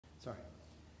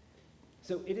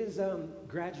So it is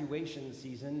graduation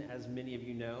season, as many of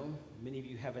you know. Many of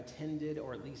you have attended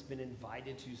or at least been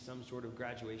invited to some sort of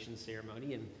graduation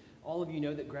ceremony. And all of you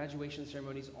know that graduation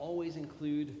ceremonies always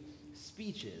include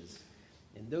speeches.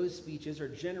 And those speeches are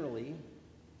generally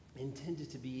intended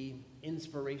to be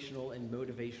inspirational and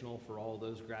motivational for all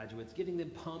those graduates, getting them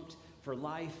pumped for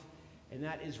life. And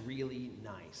that is really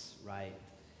nice, right?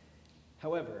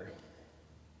 However,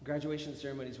 graduation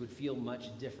ceremonies would feel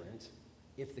much different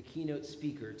if the keynote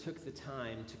speaker took the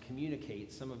time to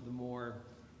communicate some of the more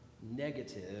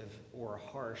negative or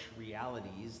harsh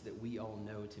realities that we all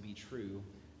know to be true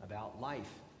about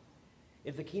life.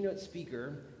 If the keynote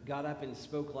speaker got up and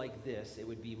spoke like this, it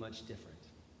would be much different.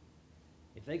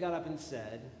 If they got up and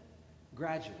said,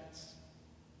 "Graduates,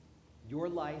 your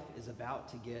life is about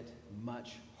to get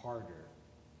much harder.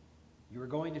 You're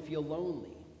going to feel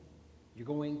lonely. You're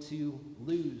going to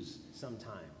lose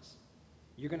sometimes.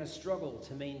 You're going to struggle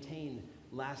to maintain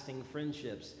lasting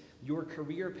friendships. Your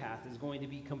career path is going to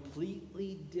be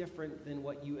completely different than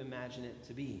what you imagine it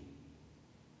to be.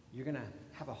 You're going to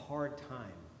have a hard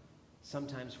time,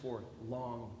 sometimes for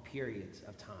long periods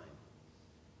of time.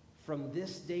 From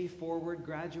this day forward,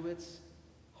 graduates,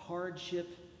 hardship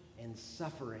and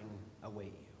suffering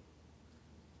await you."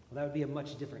 Well, that would be a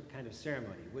much different kind of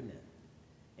ceremony, wouldn't it?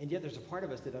 And yet there's a part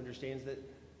of us that understands that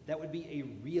that would be a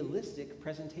realistic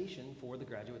presentation for the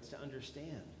graduates to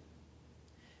understand.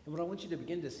 And what I want you to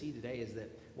begin to see today is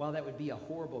that while that would be a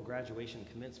horrible graduation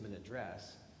commencement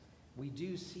address, we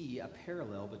do see a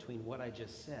parallel between what I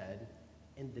just said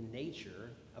and the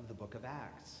nature of the book of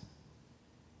Acts.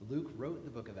 Luke wrote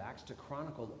the book of Acts to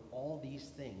chronicle all these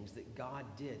things that God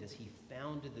did as he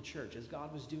founded the church, as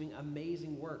God was doing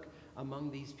amazing work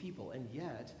among these people. And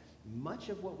yet, much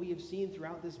of what we have seen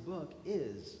throughout this book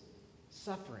is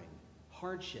suffering,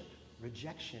 hardship,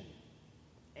 rejection,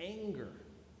 anger,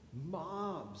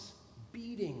 mobs,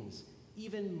 beatings,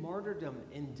 even martyrdom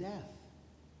and death.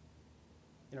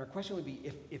 And our question would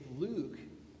be, if Luke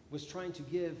was trying to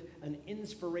give an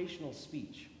inspirational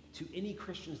speech to any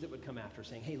Christians that would come after,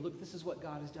 saying, "Hey, look, this is what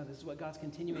God has done. This is what God's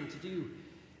continuing to do."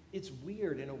 It's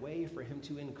weird in a way for him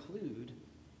to include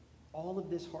all of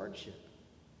this hardship.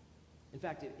 In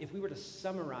fact, if we were to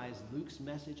summarize Luke's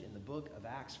message in the book of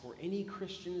Acts for any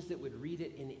Christians that would read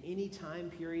it in any time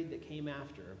period that came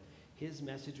after, his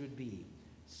message would be,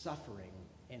 suffering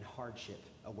and hardship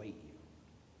await you.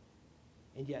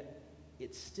 And yet,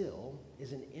 it still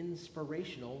is an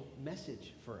inspirational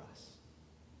message for us.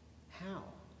 How?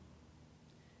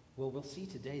 Well, we'll see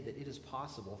today that it is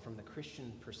possible from the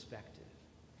Christian perspective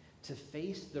to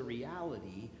face the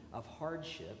reality of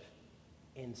hardship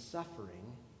and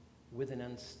suffering with an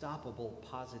unstoppable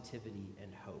positivity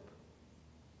and hope.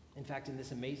 In fact, in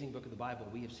this amazing book of the Bible,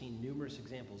 we have seen numerous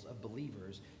examples of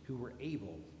believers who were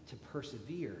able to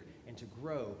persevere and to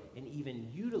grow and even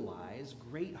utilize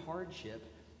great hardship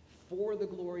for the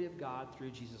glory of God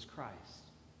through Jesus Christ.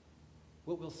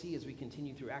 What we'll see as we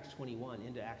continue through Acts 21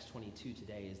 into Acts 22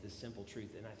 today is this simple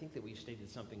truth, and I think that we've stated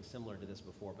something similar to this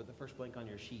before, but the first blank on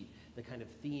your sheet, the kind of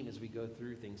theme as we go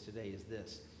through things today is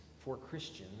this: for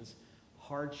Christians,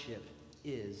 hardship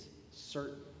is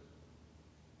certain,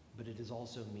 but it is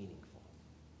also meaningful.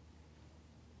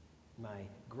 My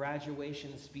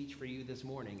graduation speech for you this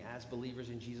morning as believers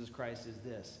in Jesus Christ is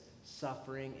this: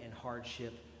 suffering and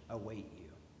hardship await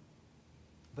you.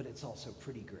 But it's also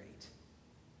pretty great.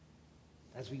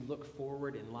 As we look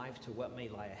forward in life to what may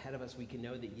lie ahead of us, we can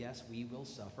know that yes, we will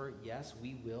suffer. Yes,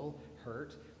 we will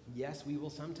hurt. Yes, we will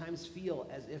sometimes feel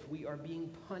as if we are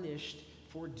being punished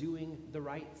for doing the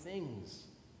right things.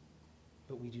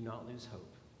 But we do not lose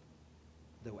hope.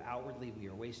 Though outwardly we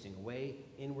are wasting away,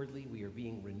 inwardly we are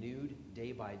being renewed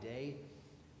day by day.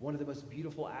 One of the most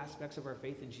beautiful aspects of our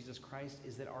faith in Jesus Christ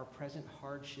is that our present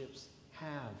hardships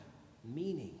have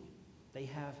meaning. They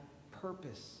have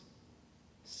purpose.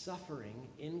 Suffering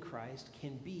in Christ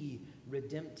can be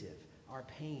redemptive. Our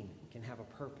pain can have a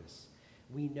purpose.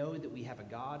 We know that we have a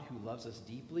God who loves us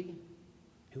deeply,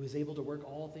 who is able to work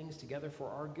all things together for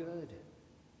our good.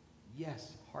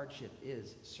 Yes, hardship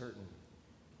is certain,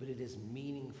 but it is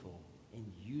meaningful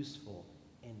and useful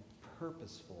and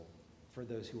purposeful for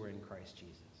those who are in Christ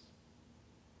Jesus.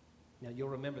 Now, you'll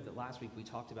remember that last week we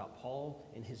talked about Paul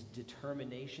and his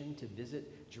determination to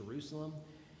visit Jerusalem.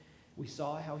 We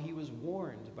saw how he was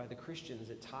warned by the Christians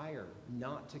at Tyre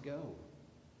not to go,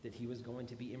 that he was going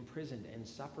to be imprisoned and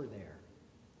suffer there.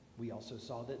 We also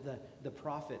saw that the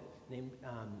prophet named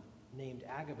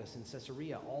Agabus in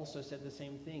Caesarea also said the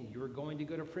same thing. You're going to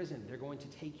go to prison. They're going to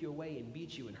take you away and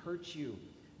beat you and hurt you.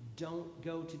 Don't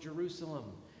go to Jerusalem.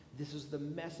 This is the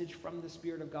message from the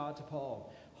Spirit of God to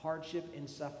Paul. hardship and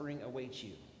suffering awaits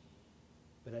you.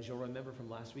 But as you'll remember from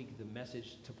last week, the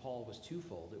message to Paul was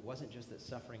twofold. It wasn't just that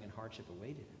suffering and hardship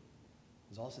awaited him. It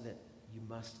was also that you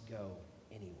must go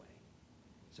anyway.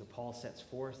 So Paul sets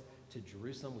forth to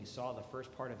Jerusalem. We saw the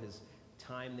first part of his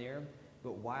time there.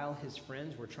 But while his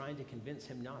friends were trying to convince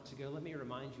him not to go, let me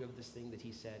remind you of this thing that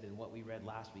he said in what we read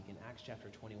last week in Acts chapter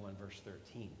 21, verse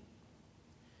 13.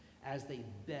 As they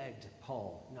begged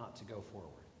Paul not to go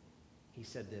forward, he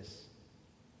said this,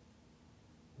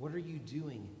 "What are you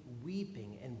doing,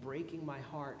 weeping and breaking my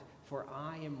heart? For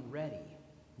I am ready,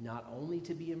 not only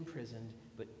to be imprisoned,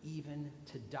 but even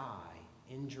to die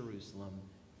in Jerusalem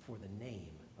for the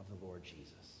name of the Lord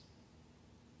Jesus."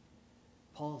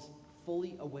 Paul's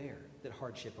fully aware that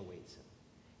hardship awaits him.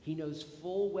 He knows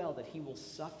full well that he will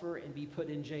suffer and be put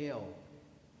in jail,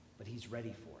 but he's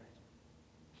ready for it.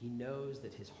 He knows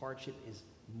that his hardship is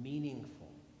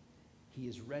meaningful. He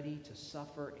is ready to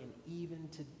suffer and even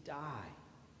to die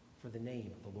for the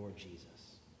name of the Lord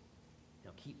Jesus.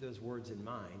 Now keep those words in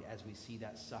mind as we see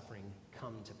that suffering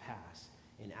come to pass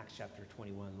in Acts chapter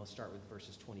 21. Let's start with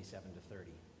verses 27 to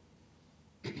 30.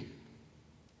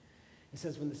 It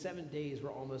says, "When the 7 days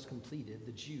were almost completed,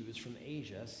 the Jews from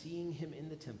Asia, seeing him in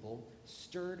the temple,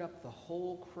 stirred up the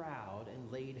whole crowd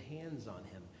and laid hands on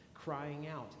him, crying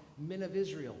out, 'Men of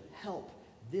Israel, help!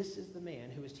 This is the man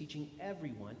who is teaching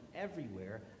everyone,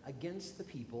 everywhere, against the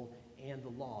people and the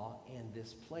law and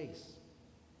this place.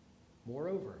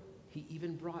 Moreover, he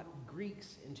even brought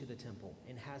Greeks into the temple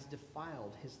and has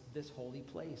defiled this holy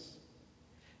place.'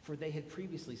 For they had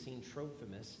previously seen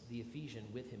Trophimus the Ephesian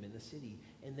with him in the city,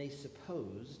 and they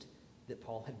supposed that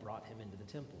Paul had brought him into the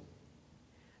temple.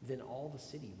 Then all the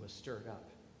city was stirred up,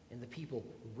 and the people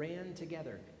ran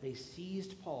together. They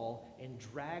seized Paul and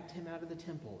dragged him out of the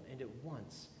temple, and at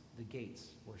once the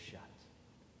gates were shut."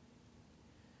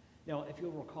 Now, if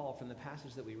you'll recall from the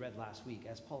passage that we read last week,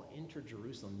 as Paul entered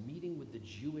Jerusalem, meeting with the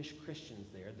Jewish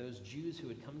Christians there, those Jews who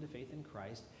had come to faith in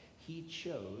Christ, he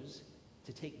chose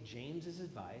to take James's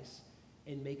advice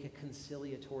and make a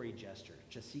conciliatory gesture,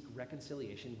 to seek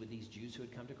reconciliation with these Jews who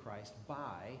had come to Christ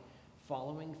by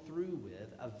following through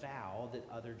with a vow that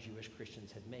other Jewish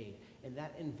Christians had made. And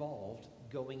that involved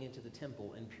going into the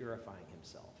temple and purifying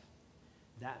himself.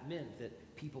 That meant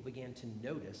that people began to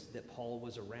notice that Paul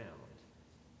was around.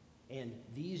 And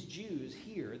these Jews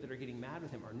here that are getting mad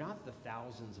with him are not the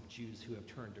thousands of Jews who have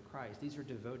turned to Christ. These are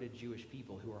devoted Jewish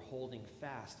people who are holding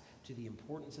fast to the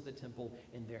importance of the temple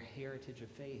and their heritage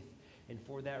of faith. And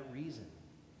for that reason,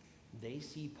 they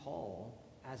see Paul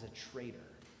as a traitor.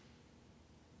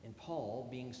 And Paul,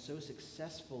 being so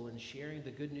successful in sharing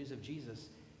the good news of Jesus,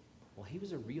 well, he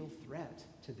was a real threat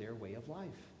to their way of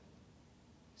life.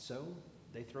 So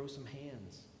they throw some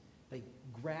hands. They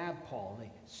grab Paul and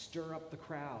they stir up the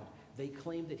crowd. They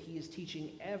claim that he is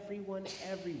teaching everyone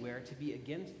everywhere to be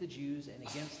against the Jews and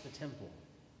against the temple.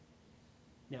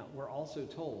 Now, we're also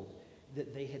told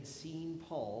that they had seen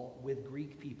Paul with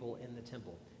Greek people in the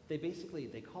temple. They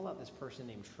call out this person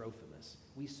named Trophimus.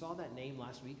 We saw that name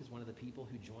last week as one of the people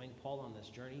who joined Paul on this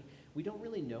journey. We don't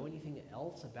really know anything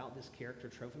else about this character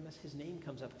Trophimus. His name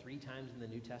comes up 3 times in the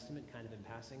New Testament, kind of in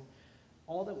passing.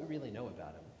 All that we really know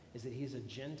about him is that he's a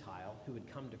Gentile who had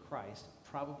come to Christ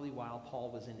probably while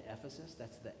Paul was in Ephesus.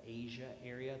 That's the Asia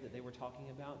area that they were talking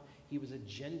about. He was a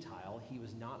Gentile. He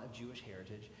was not of Jewish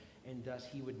heritage, and thus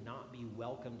he would not be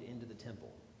welcomed into the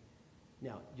temple.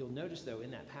 Now, you'll notice, though,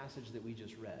 in that passage that we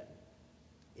just read,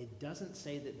 it doesn't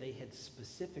say that they had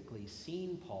specifically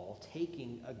seen Paul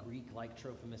taking a Greek like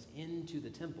Trophimus into the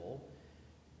temple.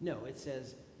 No, it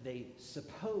says they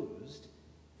supposed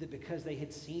that because they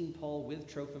had seen Paul with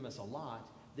Trophimus a lot,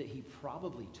 that he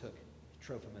probably took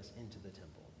Trophimus into the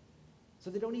temple. So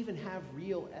they don't even have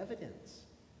real evidence.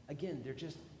 Again, they're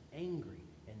just angry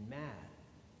and mad.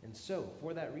 And so,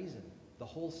 for that reason, the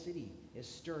whole city is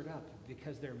stirred up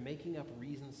because they're making up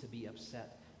reasons to be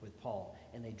upset with Paul.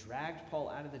 And they dragged Paul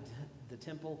out of the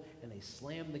temple and they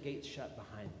slammed the gates shut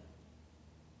behind them.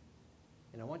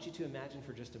 And I want you to imagine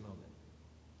for just a moment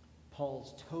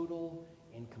Paul's total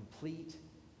and complete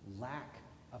lack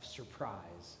of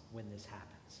surprise when this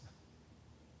happens.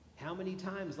 How many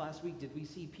times last week did we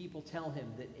see people tell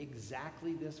him that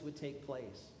exactly this would take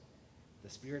place? The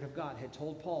Spirit of God had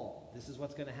told Paul, this is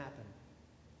what's going to happen.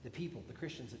 The people, the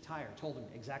Christians at Tyre, told him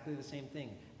exactly the same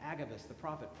thing. Agabus, the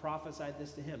prophet, prophesied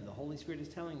this to him. The Holy Spirit is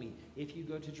telling me, if you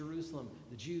go to Jerusalem,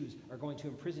 the Jews are going to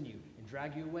imprison you and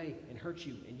drag you away and hurt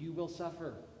you, and you will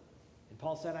suffer. And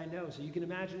Paul said, I know. So you can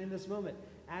imagine in this moment,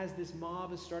 as this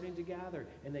mob is starting to gather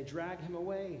and they drag him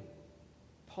away,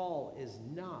 Paul is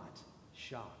not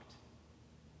shocked.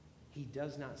 He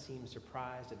does not seem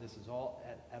surprised that this is all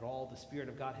at all. The Spirit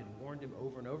of God had warned him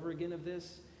over and over again of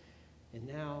this, and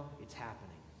now it's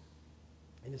happening.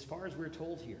 And as far as we're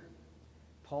told here,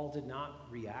 Paul did not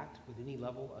react with any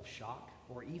level of shock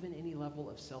or even any level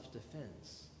of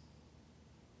self-defense.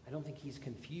 I don't think he's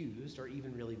confused or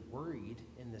even really worried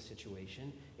in this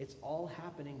situation. It's all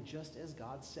happening just as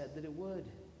God said that it would.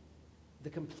 The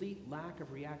complete lack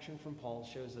of reaction from Paul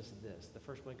shows us this.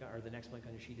 The next blank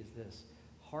on your sheet is this.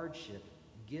 Hardship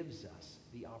gives us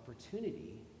the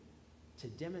opportunity to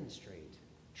demonstrate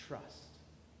trust.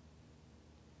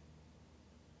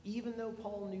 Even though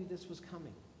Paul knew this was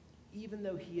coming, even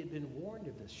though he had been warned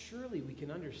of this, surely we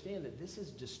can understand that this is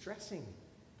distressing.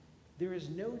 There is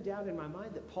no doubt in my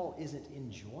mind that Paul isn't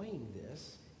enjoying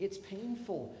this. It's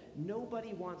painful.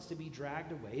 Nobody wants to be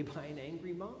dragged away by an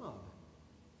angry mob.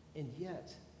 And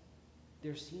yet,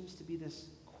 there seems to be this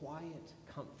quiet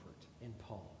comfort in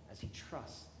Paul as he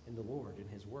trusts in the Lord and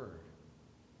his word.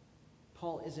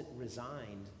 Paul isn't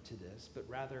resigned to this, but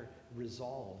rather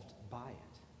resolved by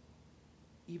it.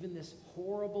 Even this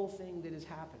horrible thing that is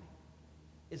happening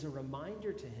is a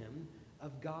reminder to him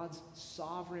of God's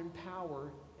sovereign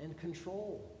power and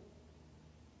control.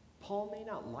 Paul may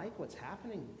not like what's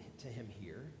happening to him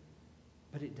here,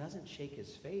 but it doesn't shake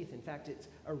his faith. In fact, it's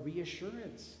a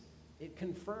reassurance. It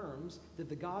confirms that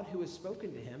the God who has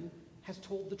spoken to him has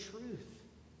told the truth.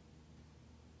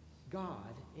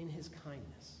 God, in his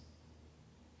kindness,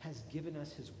 has given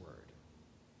us his word.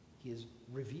 He has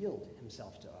revealed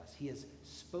himself to us. He has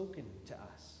spoken to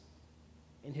us.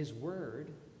 And his word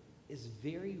is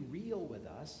very real with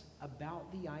us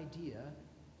about the idea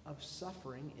of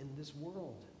suffering in this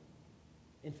world.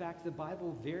 In fact, the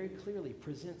Bible very clearly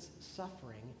presents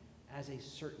suffering as a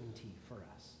certainty for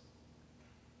us.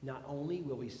 Not only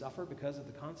will we suffer because of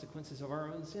the consequences of our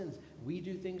own sins, we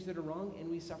do things that are wrong and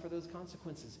we suffer those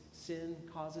consequences. Sin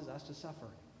causes us to suffer.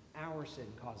 Our sin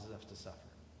causes us to suffer.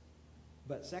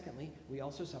 But secondly, we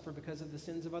also suffer because of the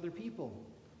sins of other people.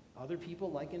 Other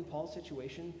people, like in Paul's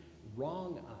situation,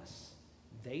 wrong us.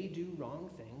 They do wrong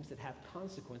things that have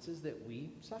consequences that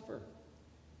we suffer.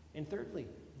 And thirdly,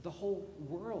 the whole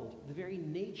world, the very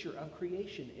nature of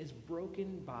creation is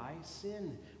broken by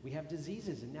sin. We have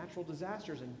diseases and natural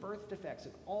disasters and birth defects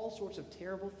and all sorts of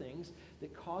terrible things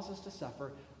that cause us to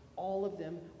suffer. All of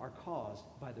them are caused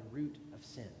by the root of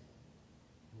sin.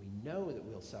 We know that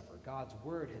we'll suffer. God's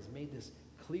word has made this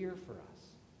clear for us.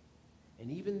 And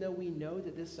even though we know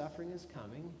that this suffering is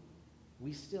coming,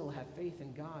 we still have faith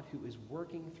in God who is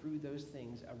working through those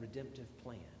things a redemptive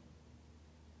plan.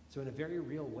 So in a very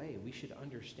real way, we should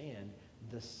understand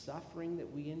the suffering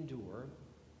that we endure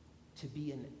to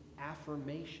be an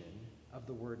affirmation of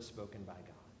the word spoken by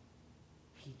God.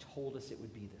 He told us it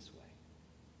would be this way.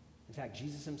 In fact,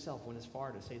 Jesus himself went as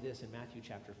far to say this in Matthew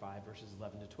chapter 5, verses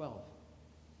 11 to 12.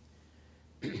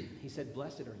 He said,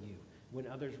 "Blessed are you when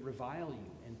others revile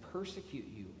you and persecute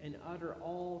you and utter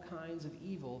all kinds of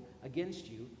evil against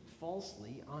you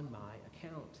falsely on my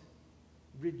account.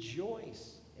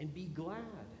 Rejoice and be glad,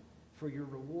 for your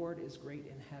reward is great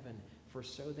in heaven, for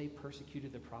so they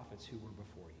persecuted the prophets who were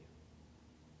before you."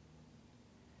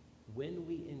 When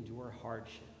we endure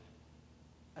hardship,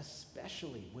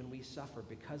 especially when we suffer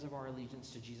because of our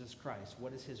allegiance to Jesus Christ,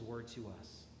 what is his word to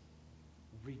us?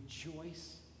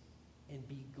 Rejoice and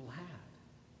be glad.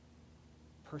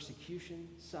 Persecution,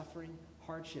 suffering,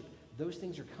 hardship, those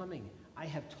things are coming. I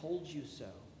have told you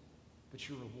so, but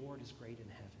your reward is great in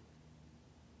heaven.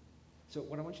 So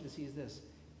what I want you to see is this.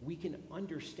 We can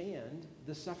understand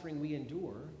the suffering we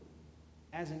endure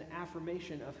as an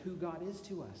affirmation of who God is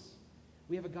to us.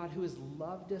 We have a God who has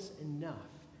loved us enough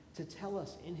to tell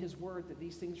us in his word that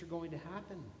these things are going to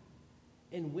happen.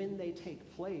 And when they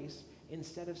take place,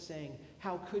 instead of saying,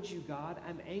 "How could you, God?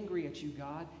 I'm angry at you,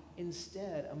 God,"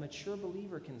 instead, a mature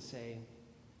believer can say,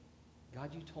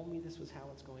 "God, you told me this was how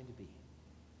it's going to be.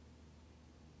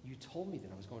 You told me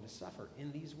that I was going to suffer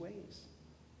in these ways.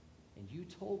 And you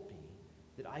told me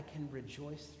that I can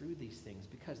rejoice through these things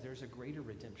because there's a greater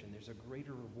redemption. There's a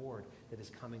greater reward that is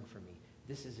coming for me.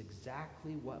 This is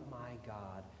exactly what my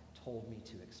God told me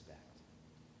to expect."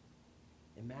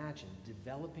 Imagine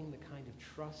developing the kind of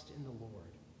trust in the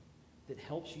Lord that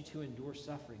helps you to endure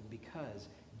suffering because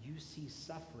you see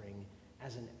suffering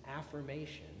as an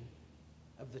affirmation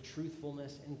of the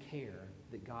truthfulness and care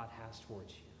that God has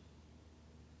towards you.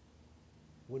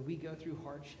 When we go through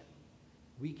hardship,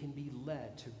 we can be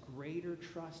led to greater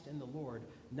trust in the Lord,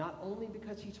 not only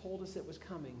because he told us it was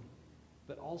coming,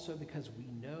 but also because we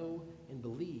know and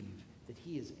believe that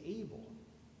he is able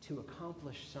to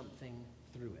accomplish something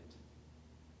through it.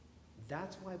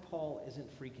 That's why Paul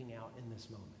isn't freaking out in this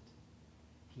moment.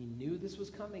 He knew this was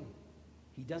coming.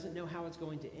 He doesn't know how it's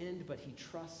going to end, but he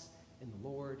trusts in the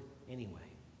Lord anyway.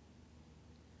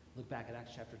 Look back at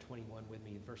Acts chapter 21 with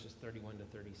me, verses 31 to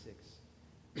 36.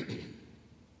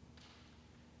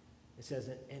 It says,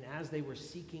 and as they were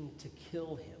seeking to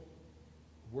kill him,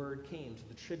 word came to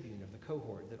the tribune of the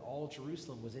cohort that all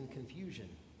Jerusalem was in confusion.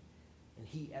 And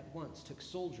he at once took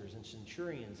soldiers and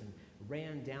centurions and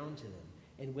ran down to them.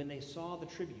 And when they saw the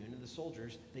tribune and the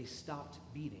soldiers, they stopped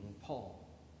beating Paul.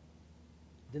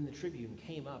 Then the tribune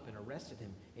came up and arrested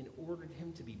him and ordered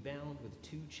him to be bound with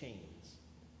 2 chains.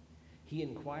 He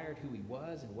inquired who he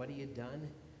was and what he had done.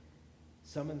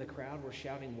 Some in the crowd were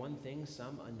shouting one thing,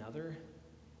 some another.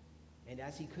 And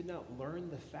as he could not learn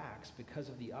the facts because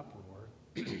of the uproar,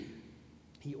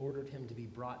 he ordered him to be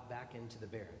brought back into the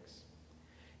barracks.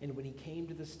 And when he came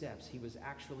to the steps, he was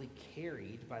actually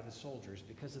carried by the soldiers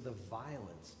because of the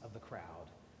violence of the crowd.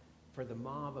 For the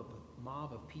mob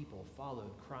of people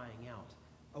followed, crying out,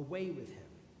 "Away with him."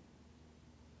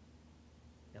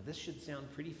 Now this should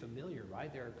sound pretty familiar,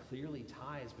 right? There are clearly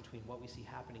ties between what we see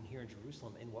happening here in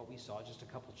Jerusalem and what we saw just a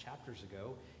couple chapters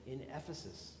ago in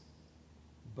Ephesus.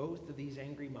 Both of these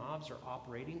angry mobs are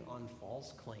operating on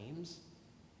false claims.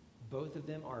 Both of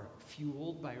them are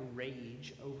fueled by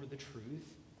rage over the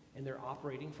truth, and they're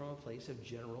operating from a place of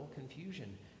general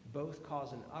confusion. Both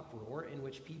cause an uproar in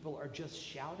which people are just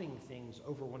shouting things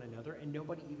over one another, and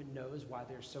nobody even knows why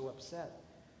they're so upset.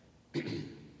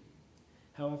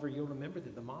 However, you'll remember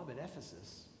that the mob at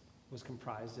Ephesus was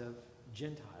comprised of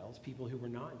Gentiles, people who were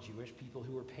not Jewish, people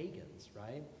who were pagans,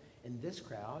 right? And this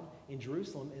crowd in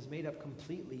Jerusalem is made up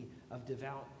completely of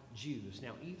devout Jews.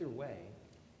 Now, either way,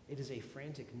 it is a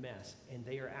frantic mess, and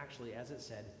they are actually, as it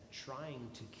said, trying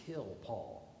to kill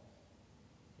Paul.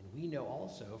 And we know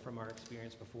also from our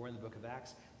experience before in the book of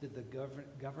Acts that the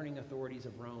governing authorities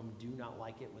of Rome do not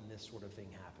like it when this sort of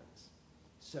thing happens.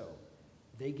 So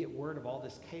they get word of all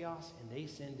this chaos, and they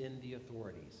send in the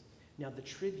authorities. Now, the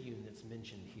tribune that's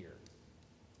mentioned here,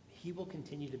 he will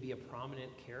continue to be a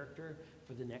prominent character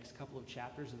for the next couple of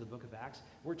chapters of the book of Acts.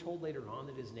 We're told later on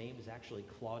that his name is actually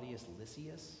Claudius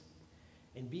Lysias.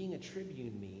 And being a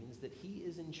tribune means that he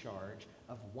is in charge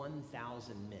of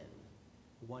 1,000 men.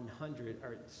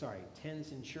 10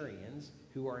 centurions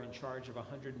who are in charge of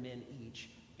 100 men each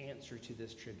answer to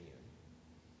this tribune.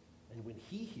 And when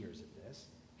he hears of this,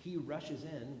 he rushes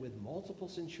in with multiple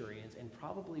centurions and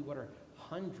probably what are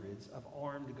hundreds of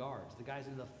armed guards. The guys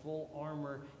in the full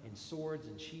armor and swords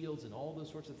and shields and all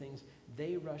those sorts of things,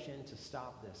 they rush in to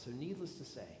stop this. So needless to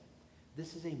say,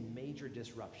 this is a major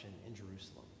disruption in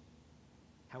Jerusalem.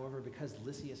 However, because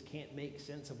Lysias can't make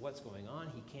sense of what's going on,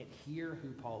 he can't hear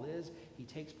who Paul is, he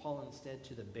takes Paul instead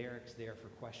to the barracks there for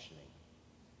questioning.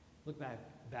 Look back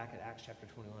at Acts chapter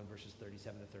 21, verses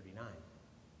 37 to 39.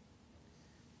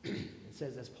 It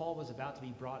says, as Paul was about to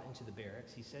be brought into the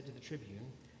barracks, he said to the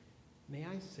tribune, "May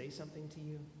I say something to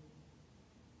you?"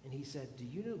 And he said, "Do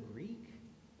you know Greek?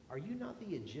 Are you not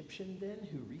the Egyptian then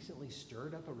who recently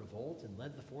stirred up a revolt and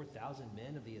led the 4,000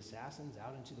 men of the assassins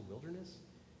out into the wilderness?"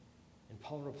 And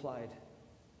Paul replied,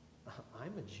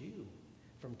 "I'm a Jew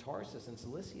from Tarsus in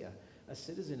Cilicia, a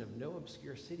citizen of no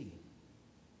obscure city.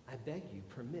 I beg you,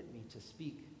 permit me to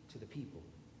speak to the people."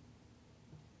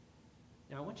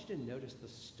 Now, I want you to notice the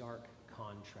stark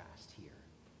contrast here.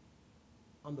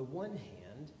 On the one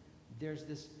hand, there's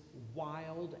this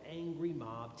wild, angry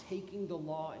mob taking the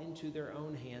law into their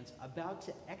own hands, about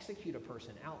to execute a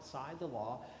person outside the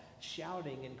law,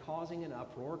 shouting and causing an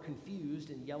uproar, confused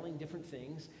and yelling different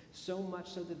things, so much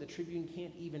so that the tribune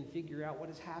can't even figure out what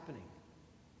is happening.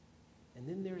 And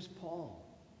then there's Paul,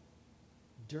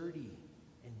 dirty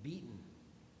and beaten,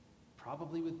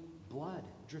 probably with blood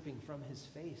dripping from his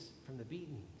face from the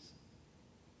beatings.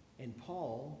 And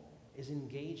Paul is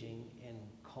engaging in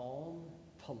calm,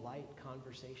 polite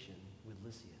conversation with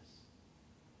Lysias.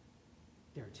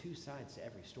 There are two sides to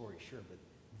every story, sure, but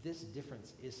this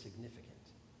difference is significant.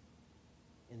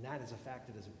 And that is a fact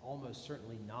that is almost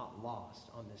certainly not lost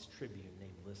on this tribune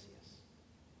named Lysias.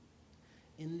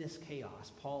 In this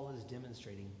chaos, Paul is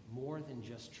demonstrating more than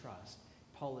just trust.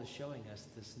 Paul is showing us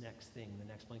this next thing. The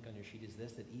next blank on your sheet is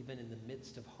this, that even in the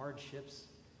midst of hardships,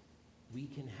 we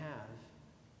can have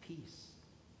peace.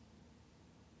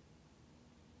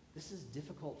 This is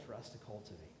difficult for us to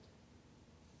cultivate.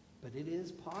 But it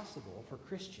is possible for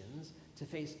Christians to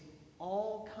face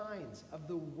all kinds of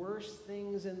the worst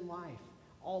things in life,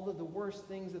 all of the worst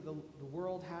things that the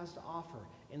world has to offer,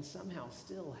 and somehow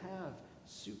still have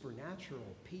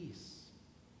supernatural peace.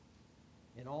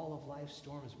 In all of life's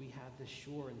storms, we have this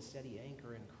sure and steady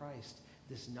anchor in Christ,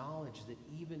 this knowledge that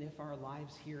even if our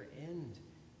lives here end,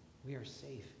 we are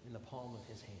safe in the palm of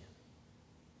his hand.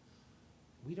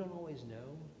 We don't always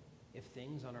know if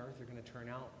things on earth are going to turn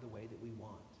out the way that we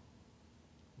want.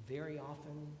 Very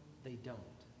often, they don't.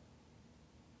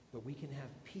 But we can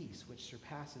have peace which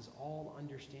surpasses all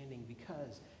understanding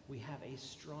because we have a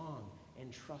strong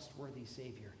and trustworthy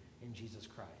Savior in Jesus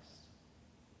Christ.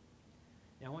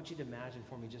 Now, I want you to imagine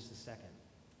for me just a second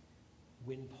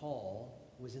when Paul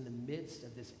was in the midst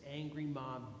of this angry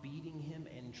mob beating him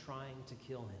and trying to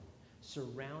kill him,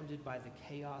 surrounded by the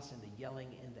chaos and the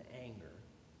yelling and the anger.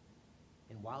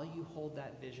 And while you hold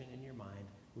that vision in your mind,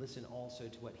 listen also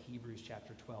to what Hebrews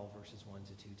chapter 12, verses 1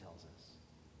 to 2 tells us.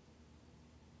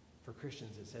 For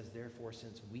Christians, it says, therefore,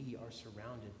 since we are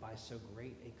surrounded by so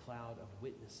great a cloud of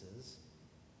witnesses,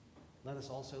 let us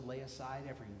also lay aside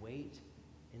every weight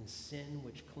and sin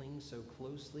which clings so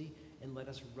closely, and let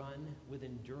us run with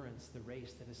endurance the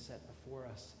race that is set before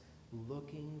us,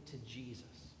 looking to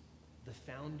Jesus, the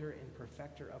founder and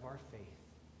perfecter of our faith,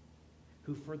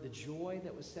 who for the joy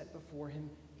that was set before him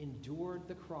endured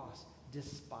the cross,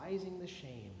 despising the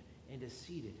shame, and is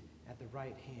seated at the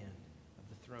right hand of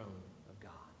the throne of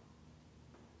God.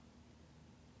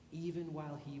 Even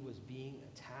while he was being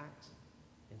attacked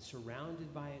and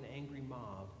surrounded by an angry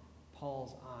mob,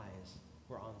 Paul's eyes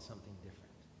were on something different.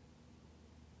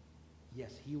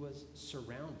 Yes, he was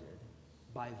surrounded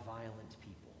by violent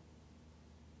people.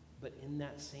 But in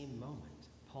that same moment,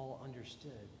 Paul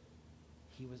understood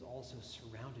he was also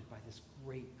surrounded by this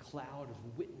great cloud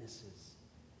of witnesses,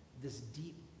 this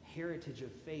deep heritage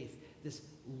of faith, this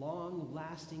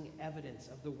long-lasting evidence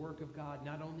of the work of God,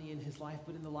 not only in his life,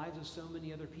 but in the lives of so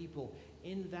many other people.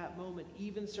 In that moment,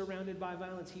 even surrounded by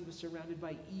violence, he was surrounded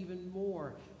by even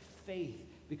more faith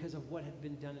because of what had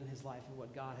been done in his life and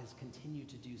what God has continued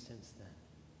to do since then.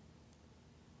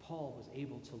 Paul was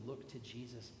able to look to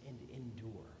Jesus and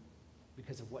endure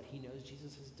because of what he knows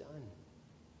Jesus has done.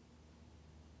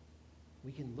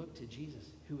 We can look to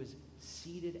Jesus, who is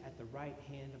seated at the right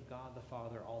hand of God the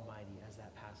Father Almighty, as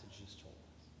that passage just told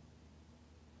us.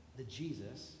 The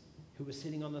Jesus who was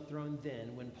sitting on the throne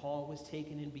then, when Paul was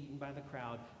taken and beaten by the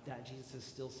crowd, that Jesus is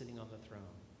still sitting on the throne.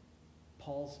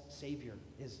 Paul's Savior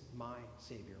is my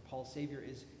Savior. Paul's Savior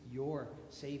is your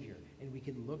Savior. And we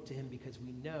can look to him because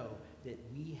we know that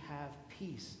we have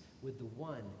peace with the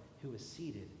one who is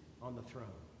seated on the throne.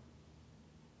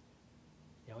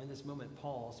 Now, in this moment,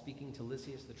 Paul, speaking to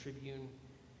Lysias the tribune,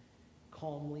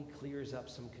 calmly clears up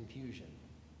some confusion.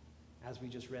 As we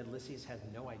just read, Lysias had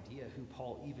no idea who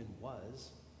Paul even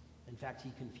was. In fact,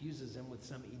 he confuses him with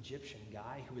some Egyptian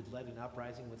guy who had led an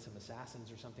uprising with some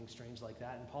assassins or something strange like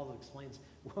that. And Paul explains,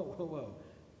 whoa,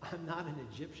 I'm not an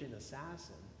Egyptian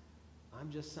assassin.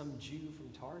 I'm just some Jew from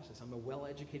Tarsus. I'm a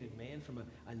well-educated man from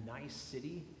a nice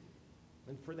city.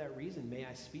 And for that reason, may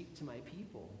I speak to my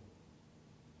people?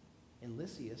 And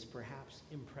Lysias, perhaps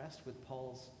impressed with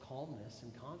Paul's calmness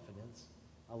and confidence,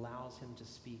 allows him to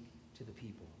speak to the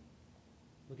people.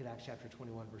 Look at Acts chapter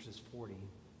 21, verses 40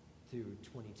 through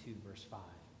 22, verse 5.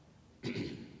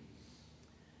 It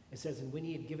says, and when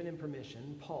he had given him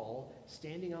permission, Paul,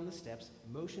 standing on the steps,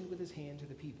 motioned with his hand to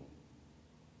the people.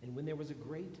 And when there was a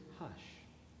great hush,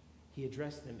 he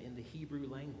addressed them in the Hebrew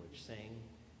language, saying,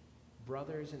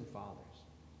 brothers and fathers,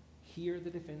 hear the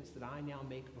defense that I now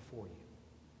make before you.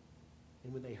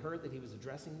 And when they heard that he was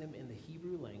addressing them in the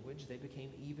Hebrew language, they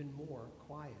became even more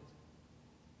quiet.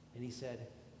 And he said,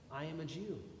 I am a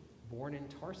Jew, born in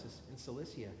Tarsus in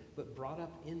Cilicia, but brought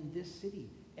up in this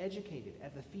city, educated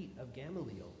at the feet of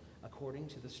Gamaliel, according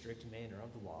to the strict manner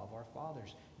of the law of our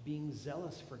fathers, being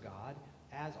zealous for God,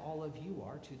 as all of you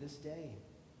are to this day.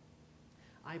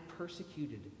 I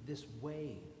persecuted this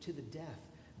way to the death,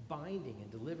 binding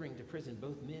and delivering to prison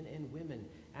both men and women,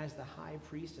 as the high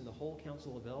priest and the whole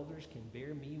council of elders can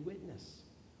bear me witness.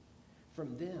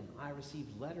 From them I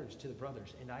received letters to the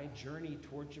brothers, and I journeyed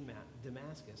toward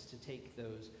Damascus to take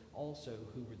those also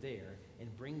who were there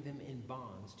and bring them in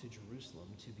bonds to Jerusalem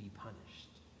to be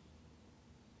punished.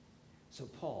 So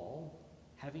Paul,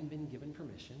 having been given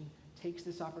permission, takes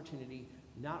this opportunity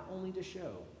not only to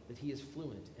show that he is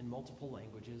fluent in multiple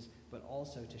languages, but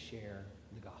also to share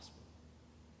the gospel.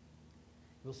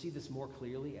 We'll see this more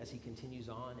clearly as he continues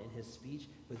on in his speech,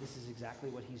 but this is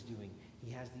exactly what he's doing.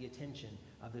 He has the attention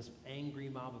of this angry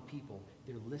mob of people.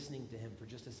 They're listening to him for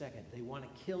just a second. They want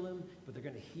to kill him, but they're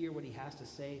going to hear what he has to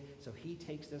say, so he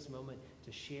takes this moment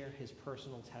to share his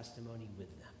personal testimony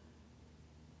with them.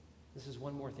 This is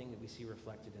one more thing that we see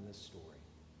reflected in this story.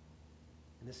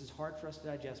 And this is hard for us to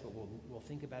digest, but we'll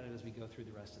think about it as we go through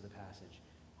the rest of the passage.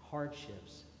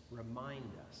 Hardships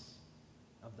remind us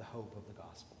of the hope of the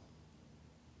gospel.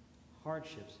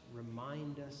 Hardships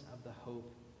remind us of the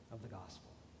hope of the gospel.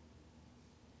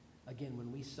 Again,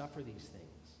 when we suffer these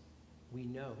things, We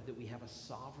know that we have a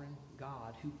sovereign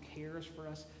God who cares for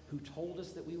us, who told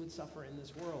us that we would suffer in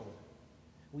this world.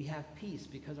 We have peace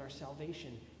because our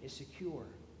salvation is secure.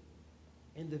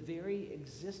 And the very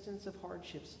existence of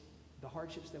hardships, the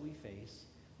hardships that we face,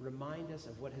 remind us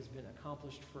of what has been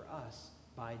accomplished for us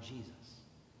by Jesus.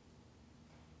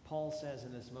 Paul says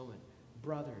in this moment,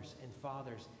 brothers and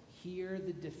fathers, hear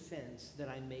the defense that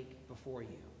I make before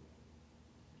you.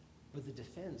 But the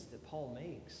defense that Paul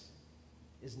makes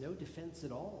is no defense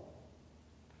at all.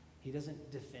 He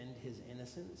doesn't defend his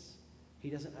innocence. He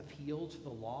doesn't appeal to the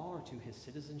law or to his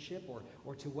citizenship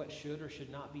or to what should or should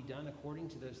not be done according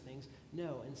to those things.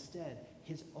 No, instead,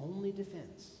 his only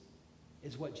defense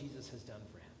is what Jesus has done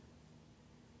for him.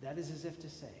 That is as if to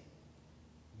say,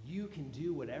 you can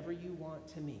do whatever you want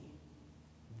to me.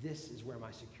 This is where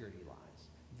my security lies.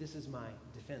 This is my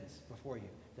defense before you,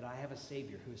 that I have a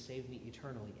Savior who has saved me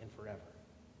eternally and forever.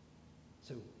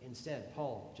 So instead,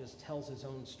 Paul just tells his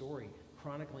own story,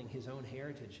 chronicling his own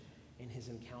heritage in his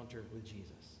encounter with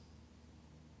Jesus.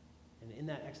 And in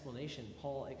that explanation,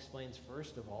 Paul explains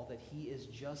first of all that he is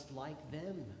just like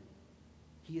them.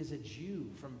 He is a Jew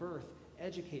from birth,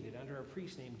 educated under a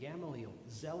priest named Gamaliel,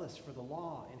 zealous for the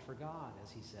law and for God,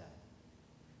 as he said.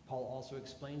 Paul also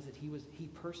explains that he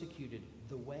persecuted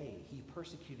the way. He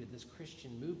persecuted this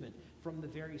Christian movement from the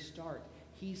very start.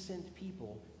 He sent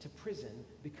people to prison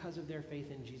because of their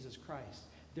faith in Jesus Christ.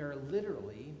 There are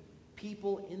literally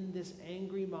people in this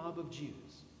angry mob of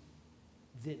Jews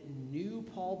that knew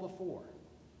Paul before,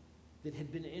 that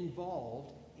had been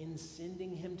involved in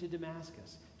sending him to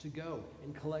Damascus to go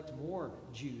and collect more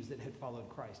Jews that had followed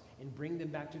Christ and bring them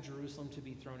back to Jerusalem to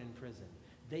be thrown in prison.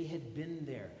 They had been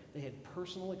there. They had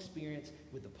personal experience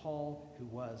with the Paul who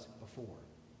was before.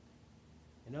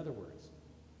 In other words,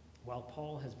 while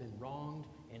Paul has been wronged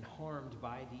and harmed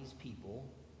by these people,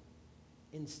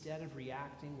 instead of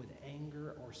reacting with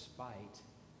anger or spite,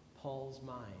 Paul's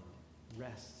mind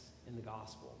rests in the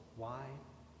gospel. Why?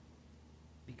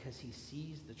 Because he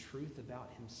sees the truth about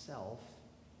himself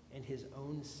and his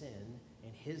own sin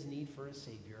and his need for a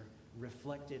Savior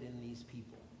reflected in these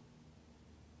people.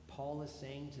 Paul is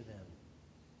saying to them,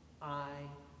 I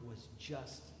was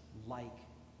just like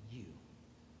you.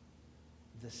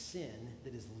 The sin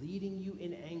that is leading you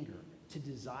in anger to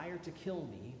desire to kill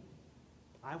me,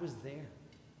 I was there.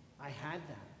 I had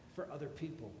that for other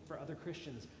people, for other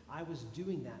Christians. I was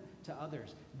doing that to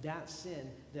others. That sin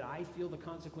that I feel the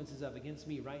consequences of against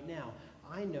me right now,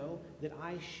 I know that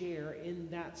I share in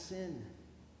that sin.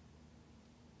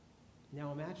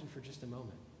 Now imagine for just a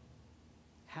moment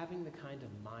having the kind of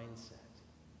mindset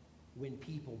when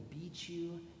people beat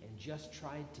you and just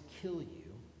tried to kill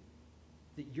you,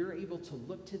 that you're able to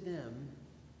look to them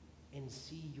and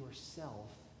see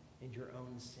yourself and your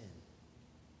own sin.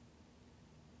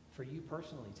 For you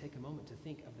personally, take a moment to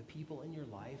think of the people in your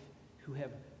life who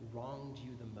have wronged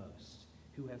you the most,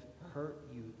 who have hurt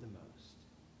you the most.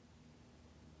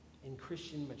 In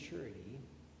Christian maturity,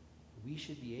 we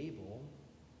should be able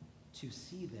to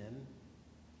see them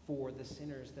for the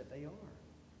sinners that they are.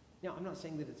 Now, I'm not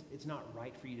saying that it's not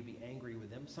right for you to be angry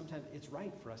with them. Sometimes it's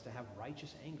right for us to have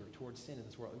righteous anger towards sin in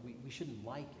this world. We shouldn't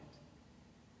like it.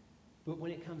 But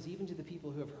when it comes even to the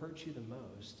people who have hurt you the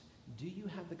most, do you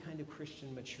have the kind of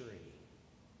Christian maturity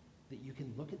that you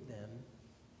can look at them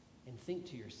and think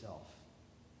to yourself,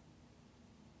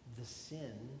 the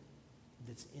sin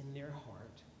that's in their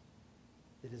heart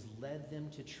that has led them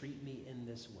to treat me in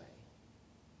this way,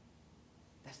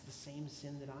 that's the same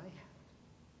sin that I have.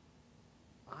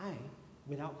 I,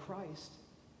 without Christ,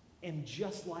 am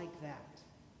just like that.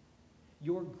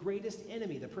 Your greatest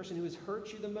enemy, the person who has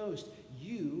hurt you the most,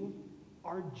 you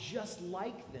are just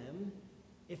like them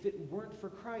if it weren't for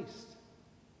Christ.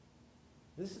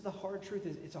 This is the hard truth.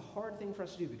 It's a hard thing for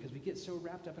us to do because we get so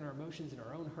wrapped up in our emotions and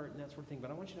our own hurt and that sort of thing. But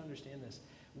I want you to understand this.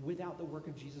 Without the work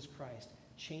of Jesus Christ,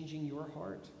 changing your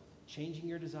heart, changing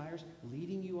your desires,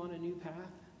 leading you on a new path,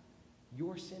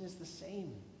 your sin is the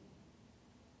same.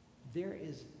 There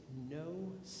is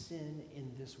no sin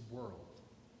in this world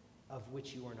of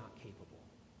which you are not capable.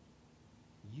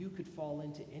 You could fall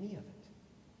into any of it.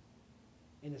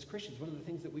 And as Christians, one of the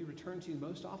things that we return to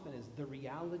most often is the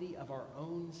reality of our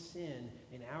own sin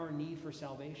and our need for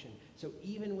salvation. So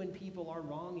even when people are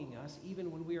wronging us,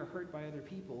 even when we are hurt by other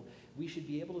people, we should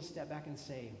be able to step back and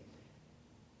say,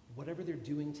 whatever they're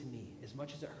doing to me, as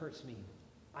much as it hurts me,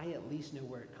 I at least know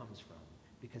where it comes from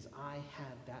because I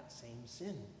have that same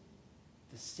sin.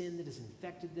 The sin that has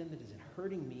infected them, that is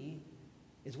hurting me,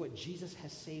 is what Jesus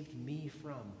has saved me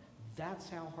from. That's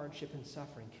how hardship and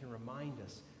suffering can remind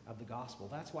us of the gospel.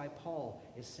 That's why Paul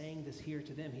is saying this here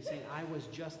to them. He's saying, I was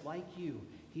just like you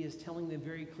he is telling them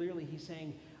very clearly, he's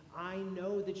saying, I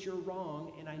know that you're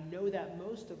wrong, and I know that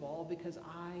most of all because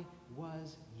I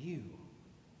was you.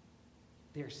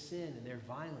 Their sin and their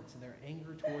violence and their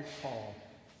anger towards Paul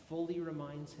fully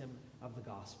reminds him of the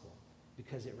gospel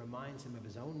because it reminds him of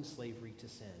his own slavery to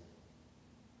sin.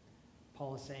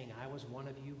 Paul is saying, I was one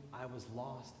of you, I was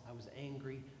lost, I was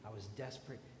angry, I was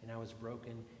desperate, and I was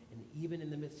broken. And even in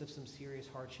the midst of some serious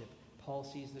hardship, Paul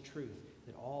sees the truth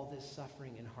that all this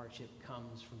suffering and hardship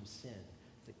comes from sin,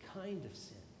 the kind of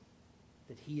sin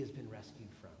that he has been rescued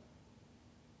from.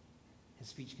 His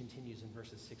speech continues in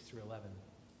verses 6 through 11.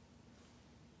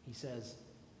 He says,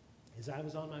 as I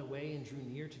was on my way and drew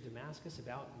near to Damascus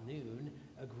about noon,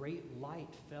 a great light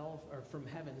from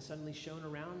heaven suddenly shone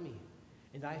around me.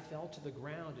 And I fell to the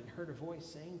ground and heard a voice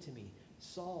saying to me,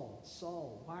 Saul,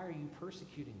 Saul, why are you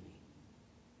persecuting me?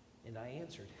 And I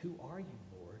answered, who are you,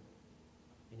 Lord?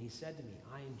 And he said to me,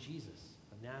 I am Jesus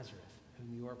of Nazareth,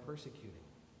 whom you are persecuting.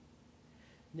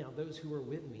 Now those who were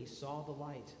with me saw the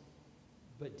light,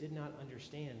 but did not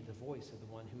understand the voice of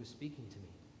the one who was speaking to me.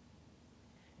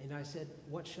 And I said,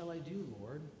 what shall I do,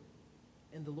 Lord?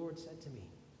 And the Lord said to me,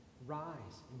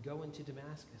 rise and go into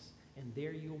Damascus, and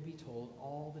there you will be told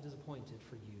all that is appointed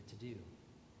for you to do.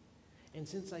 And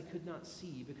since I could not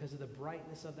see because of the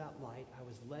brightness of that light, I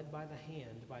was led by the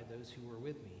hand by those who were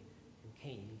with me and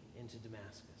came into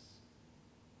Damascus.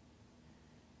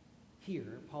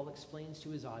 Here, Paul explains to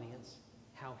his audience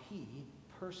how he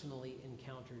personally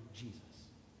encountered Jesus.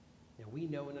 Now, we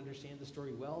know and understand the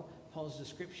story well. Paul's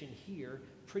description here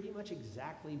pretty much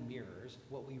exactly mirrors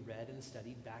what we read and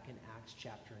studied back in Acts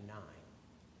chapter 9.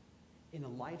 In a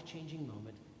life-changing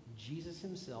moment, Jesus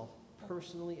himself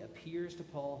personally appears to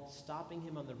Paul, stopping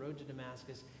him on the road to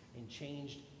Damascus, and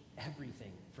changed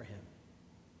everything for him.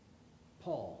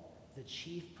 Paul, the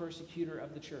chief persecutor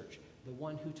of the church, the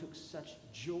one who took such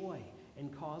joy in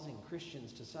causing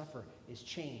Christians to suffer, is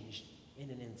changed in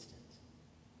an instant.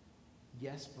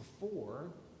 Yes,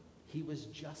 before, he was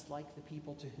just like the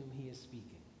people to whom he is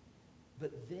speaking.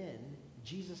 But then,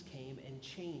 Jesus came and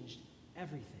changed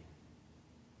everything.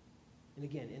 And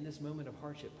again, in this moment of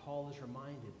hardship, Paul is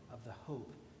reminded of the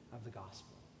hope of the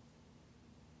gospel.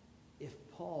 If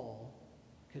Paul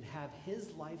could have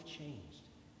his life changed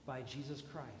by Jesus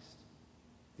Christ,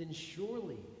 then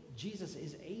surely Jesus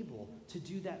is able to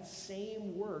do that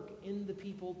same work in the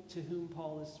people to whom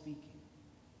Paul is speaking.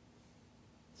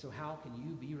 So how can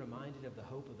you be reminded of the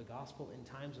hope of the gospel in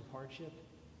times of hardship?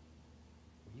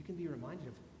 You can be reminded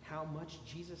of how much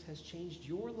Jesus has changed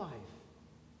your life.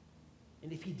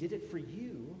 And if he did it for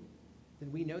you,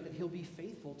 then we know that he'll be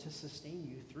faithful to sustain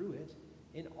you through it,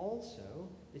 and also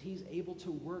that he's able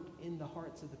to work in the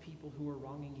hearts of the people who are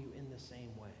wronging you in the same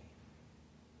way.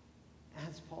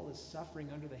 As Paul is suffering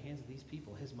under the hands of these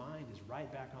people, his mind is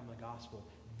right back on the gospel.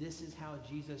 This is how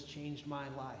Jesus changed my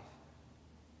life.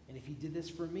 And if he did this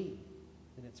for me,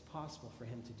 then it's possible for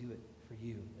him to do it for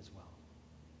you as well.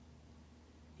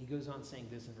 He goes on saying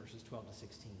this in verses 12 to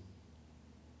 16.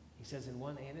 He says, and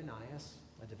one Ananias,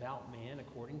 a devout man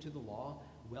according to the law,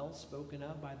 well spoken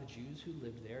of by the Jews who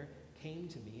lived there, came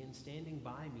to me and standing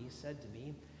by me said to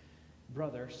me,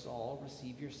 Brother Saul,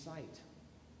 receive your sight.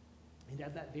 And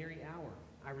at that very hour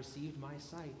I received my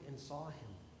sight and saw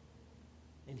him.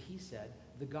 And he said,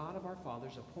 the God of our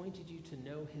fathers appointed you to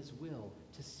know his will,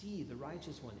 to see the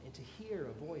righteous one, and to hear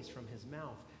a voice from his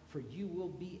mouth, for you will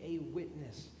be a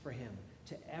witness for him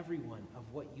to everyone of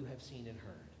what you have seen and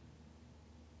heard.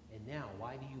 And now,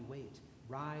 why do you wait?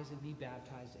 Rise and be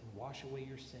baptized and wash away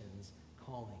your sins,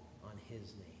 calling on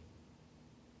his name.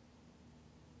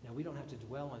 Now, we don't have to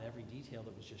dwell on every detail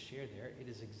that was just shared there. It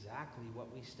is exactly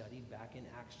what we studied back in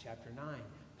Acts chapter 9.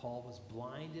 Paul was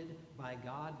blinded by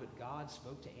God, but God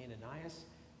spoke to Ananias,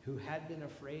 who had been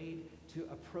afraid to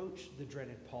approach the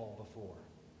dreaded Paul before.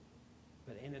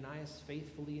 But Ananias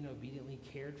faithfully and obediently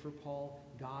cared for Paul.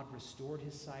 God restored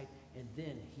his sight, and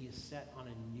then he is set on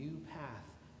a new path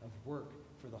of work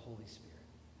for the Holy Spirit.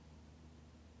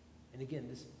 And again,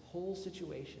 this whole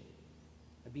situation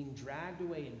of being dragged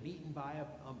away and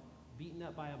beaten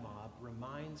up by a mob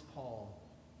reminds Paul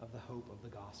of the hope of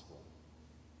the gospel.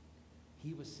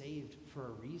 He was saved for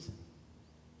a reason.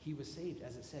 He was saved,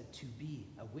 as it said, to be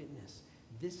a witness.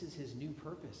 This is his new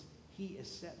purpose. He is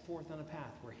set forth on a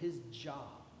path where his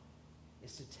job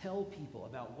is to tell people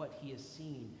about what he has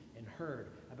seen and heard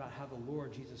about how the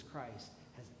Lord Jesus Christ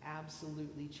has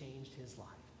absolutely changed his life.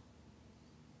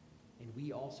 And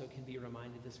we also can be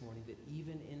reminded this morning that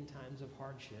even in times of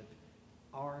hardship,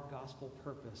 our gospel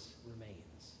purpose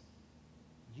remains.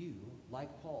 You, like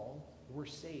Paul, were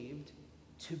saved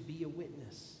to be a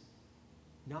witness.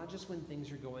 Not just when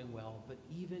things are going well, but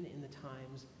even in the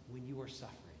times when you are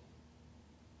suffering.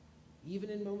 Even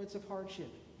in moments of hardship,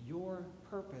 your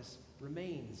purpose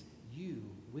remains. You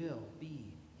will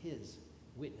be his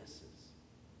witnesses.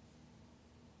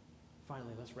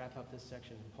 Finally, let's wrap up this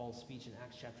section in Paul's speech in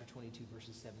Acts chapter 22,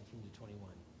 verses 17 to 21.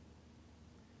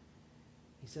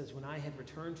 He says, "When I had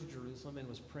returned to Jerusalem and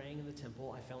was praying in the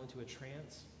temple, I fell into a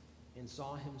trance and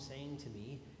saw him saying to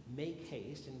me, 'Make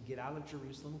haste and get out of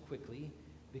Jerusalem quickly,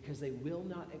 because they will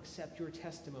not accept your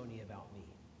testimony about me.'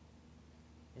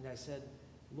 And I said,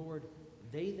 'Lord,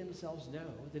 they themselves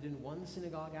know that in one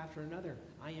synagogue after another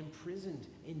I imprisoned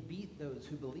and beat those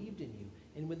who believed in you.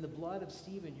 And when the blood of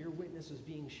Stephen, your witness, was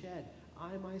being shed,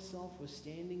 I myself was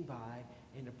standing by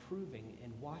and approving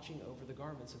and watching over the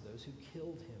garments of those who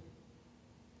killed him.'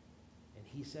 And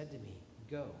he said to me,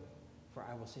 'Go, for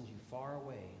I will send you far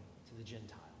away to the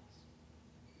Gentiles.'"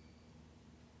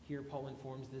 Here Paul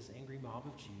informs this angry mob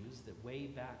of Jews that way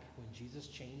back when Jesus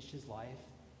changed his life,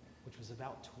 which was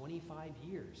about 25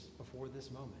 years before this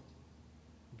moment,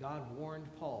 God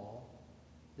warned Paul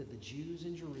that the Jews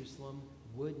in Jerusalem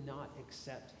would not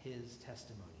accept his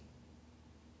testimony.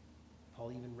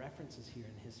 Paul even references here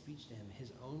in his speech to him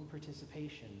his own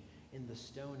participation in the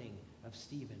stoning of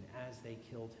Stephen as they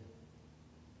killed him.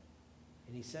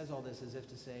 And he says all this as if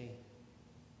to say,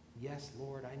 "Yes,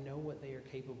 Lord, I know what they are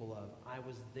capable of. I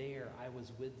was there. I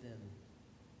was with them."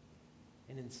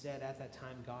 And instead, at that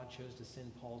time, God chose to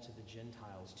send Paul to the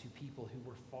Gentiles, to people who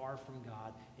were far from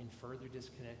God and further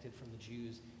disconnected from the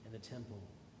Jews and the temple.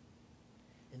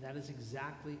 And that is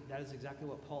exactly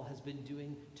what Paul has been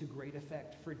doing to great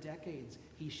effect for decades.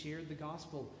 He shared the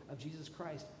gospel of Jesus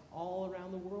Christ all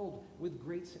around the world with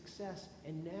great success.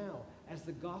 And now, as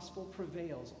the gospel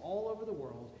prevails all over the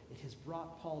world, it has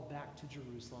brought Paul back to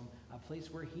Jerusalem, a place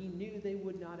where he knew they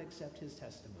would not accept his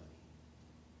testimony.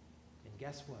 And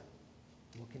guess what?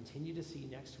 We'll continue to see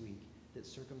next week that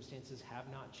circumstances have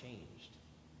not changed,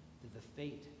 that the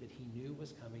fate that he knew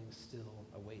was coming still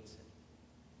awaits him.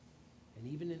 And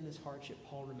even in this hardship,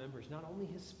 Paul remembers not only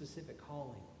his specific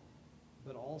calling,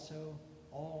 but also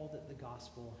all that the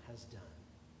gospel has done.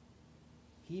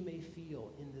 He may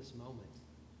feel in this moment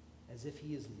as if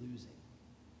he is losing.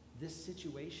 This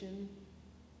situation,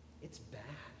 it's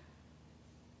bad,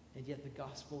 and yet the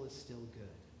gospel is still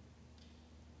good.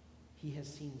 He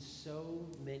has seen so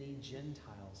many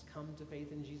Gentiles come to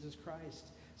faith in Jesus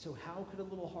Christ. So how could a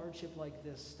little hardship like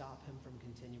this stop him from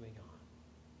continuing on?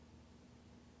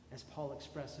 As Paul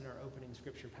expressed in our opening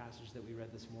scripture passage that we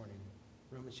read this morning,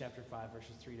 Romans chapter 5,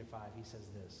 verses 3 to 5, he says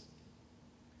this: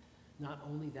 "Not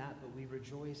only that, but we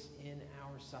rejoice in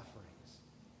our sufferings,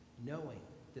 knowing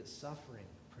that suffering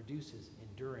produces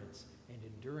endurance, and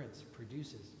endurance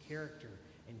produces character,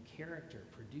 and character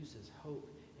produces hope,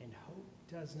 and hope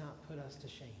does not put us to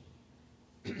shame,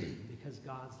 because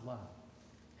God's love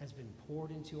has been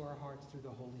poured into our hearts through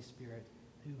the Holy Spirit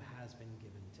who has been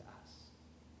given to us."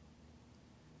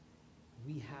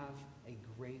 We have a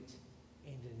great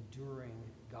and enduring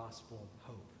gospel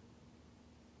hope.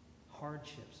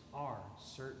 Hardships are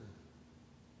certain,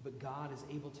 but God is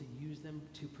able to use them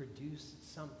to produce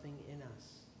something in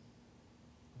us.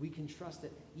 We can trust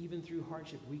that even through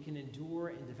hardship, we can endure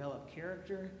and develop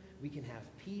character. We can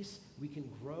have peace. We can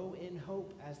grow in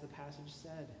hope, as the passage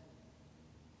said.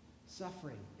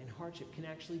 Suffering and hardship can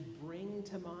actually bring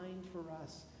to mind for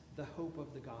us the hope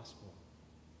of the gospel.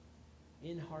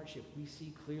 In hardship, we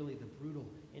see clearly the brutal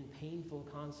and painful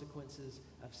consequences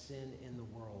of sin in the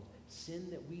world. Sin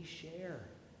that we share.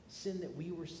 Sin that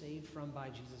we were saved from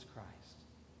by Jesus Christ.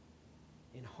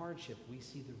 In hardship, we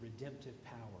see the redemptive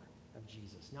power of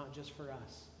Jesus, not just for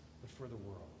us, but for the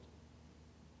world.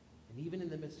 And even in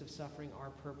the midst of suffering,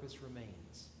 our purpose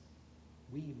remains.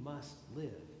 We must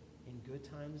live in good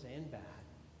times and bad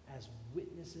as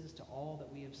witnesses to all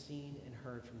that we have seen and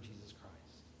heard from Jesus Christ.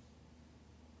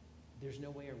 There's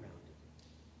no way around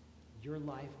it. Your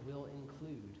life will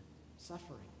include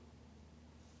suffering.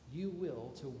 You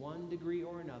will, to one degree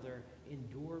or another,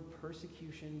 endure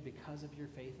persecution because of your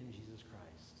faith in Jesus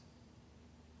Christ.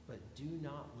 But do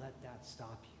not let that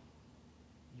stop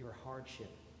you. Your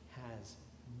hardship has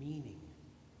meaning.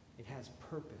 It has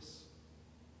purpose.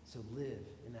 So live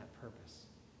in that purpose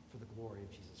for the glory of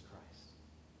Jesus Christ.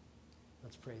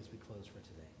 Let's pray as we close for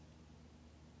today.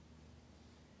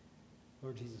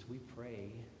 Lord Jesus, we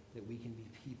pray that we can be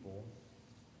people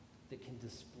that can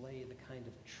display the kind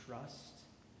of trust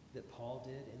that Paul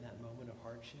did in that moment of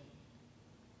hardship.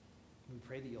 We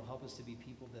pray that you'll help us to be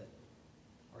people that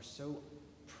are so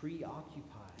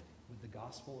preoccupied with the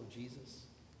gospel of Jesus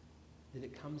that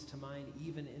it comes to mind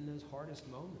even in those hardest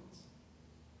moments.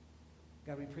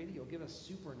 God, we pray that you'll give us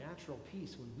supernatural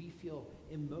peace when we feel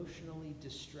emotionally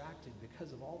distracted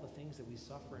because of all the things that we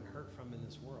suffer and hurt from in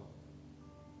this world.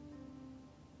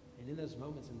 And in those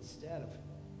moments, instead of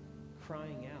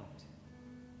crying out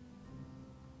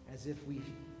as if we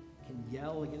can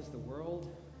yell against the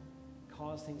world,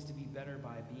 cause things to be better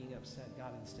by being upset,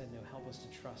 God, instead, no, help us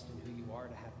to trust in who you are,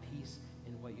 to have peace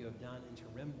in what you have done, and to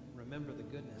remember the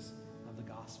goodness of the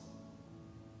gospel.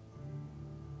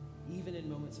 Even in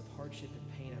moments of hardship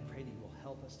and pain, I pray that you will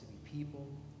help us to be people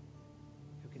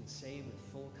who can say with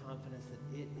full confidence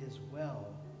that it is well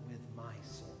with my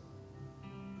soul.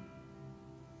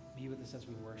 Be with us as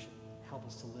we worship. Help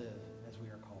us to live as we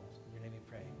are called. In your name we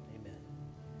pray. Amen.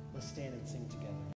 Let's stand and sing together.